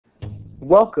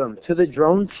Welcome to the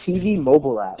Drones TV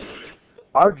mobile app.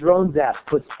 Our Drones app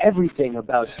puts everything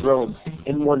about drones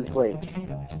in one place.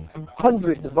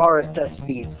 Hundreds of RSS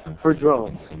feeds for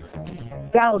drones.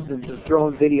 Thousands of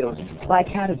drone videos by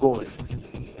category.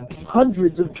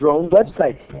 Hundreds of drone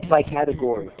websites by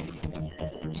category.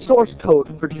 Source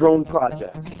code for drone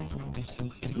projects.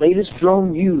 Latest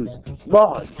drone news,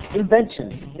 laws,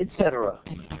 inventions, etc.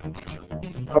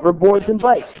 Hoverboards and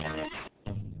bikes.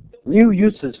 New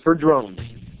uses for drones.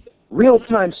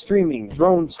 Real-time streaming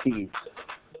drone feeds.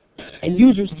 And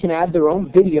users can add their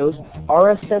own videos,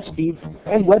 RSS feeds,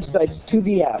 and websites to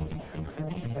the app.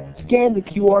 Scan the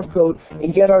QR code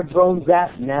and get our Drones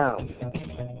app now.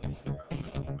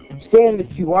 Scan the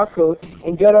QR code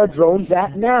and get our Drones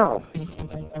app now.